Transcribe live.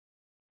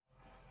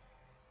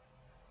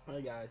Hi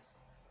guys.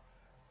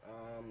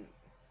 Um,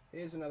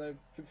 Here's another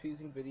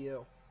confusing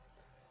video.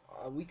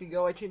 A week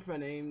ago, I changed my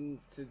name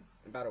to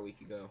about a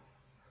week ago.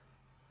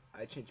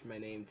 I changed my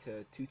name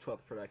to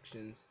 212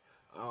 Productions.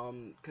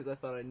 Because I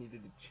thought I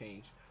needed to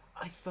change.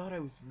 I thought I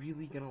was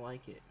really gonna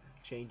like it,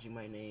 changing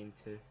my name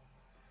to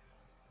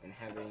and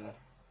having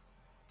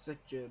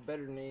such a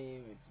better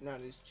name. It's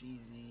not as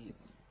cheesy.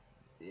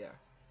 Yeah.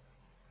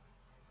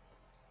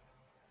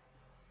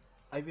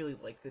 I really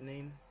like the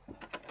name,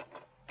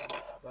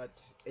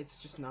 but it's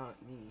just not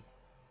me.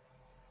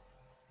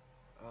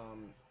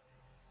 Um,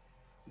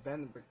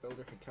 Ben the Brick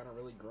Builder had kind of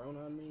really grown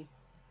on me,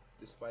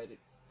 despite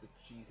the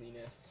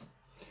cheesiness.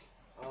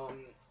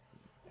 Um,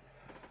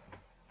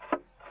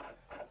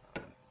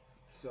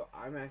 so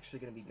I'm actually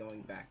going to be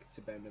going back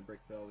to Ben the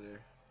Brick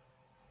Builder.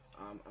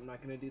 I'm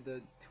not going to do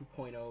the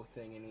 2.0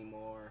 thing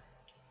anymore.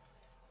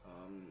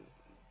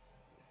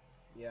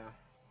 Yeah.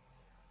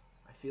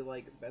 I feel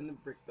like Ben the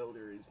Brick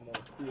Builder is more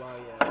who I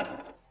am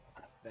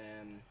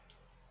than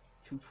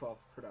 212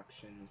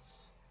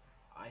 Productions.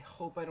 I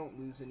hope I don't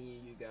lose any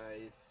of you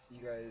guys. You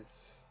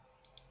guys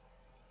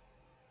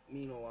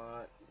mean a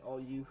lot. All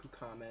you who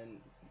comment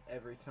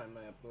every time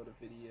I upload a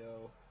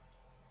video.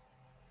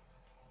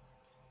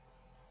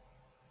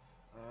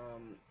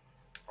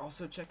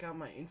 Also check out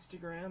my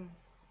Instagram.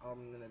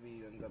 I'm gonna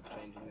end up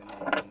changing the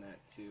name on that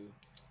too.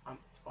 I'm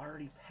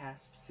already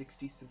past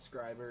 60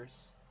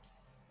 subscribers.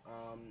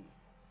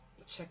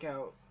 Check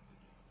out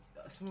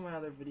some of my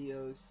other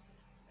videos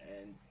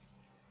and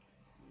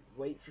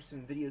wait for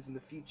some videos in the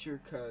future,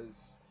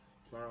 because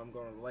tomorrow I'm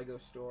going to the Lego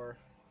store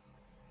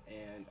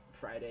and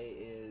Friday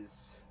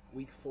is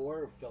week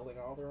 4 of building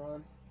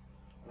Alderaan.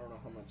 I don't know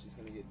how much is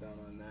gonna get done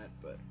on that,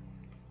 but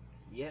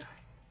yeah.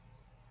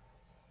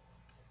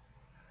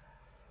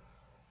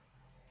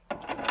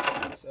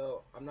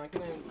 So I'm not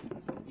gonna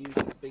use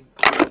this big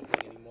thing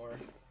anymore.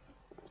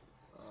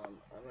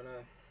 I'm gonna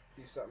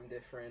do something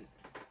different.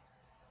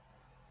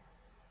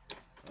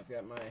 I've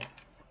got my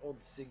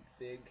old sig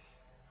fig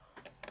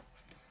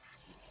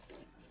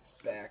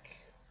back.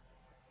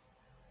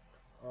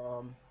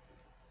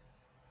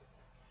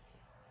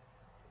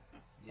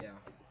 Yeah.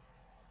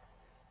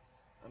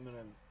 I'm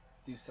gonna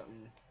do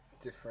something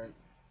different.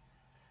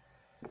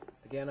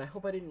 Again, I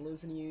hope I didn't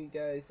lose any of you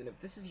guys, and if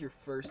this is your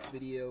first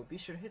video, be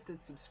sure to hit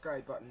that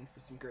subscribe button for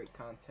some great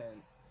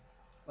content.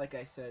 Like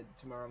I said,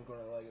 tomorrow I'm going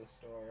to the Lego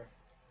store.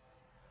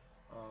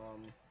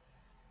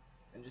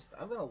 And just,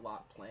 I've got a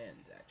lot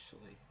planned,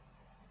 actually.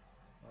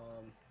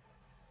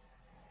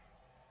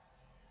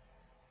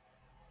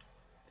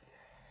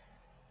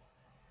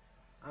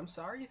 I'm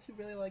sorry if you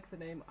really like the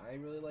name. I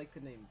really like the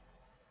name.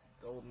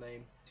 The old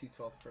name,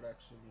 212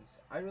 Productions.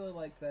 I really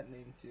like that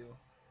name, too.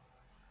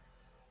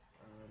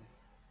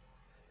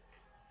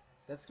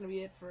 That's going to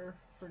be it for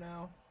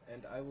now.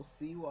 And I will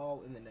see you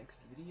all in the next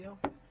video.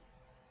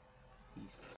 Peace.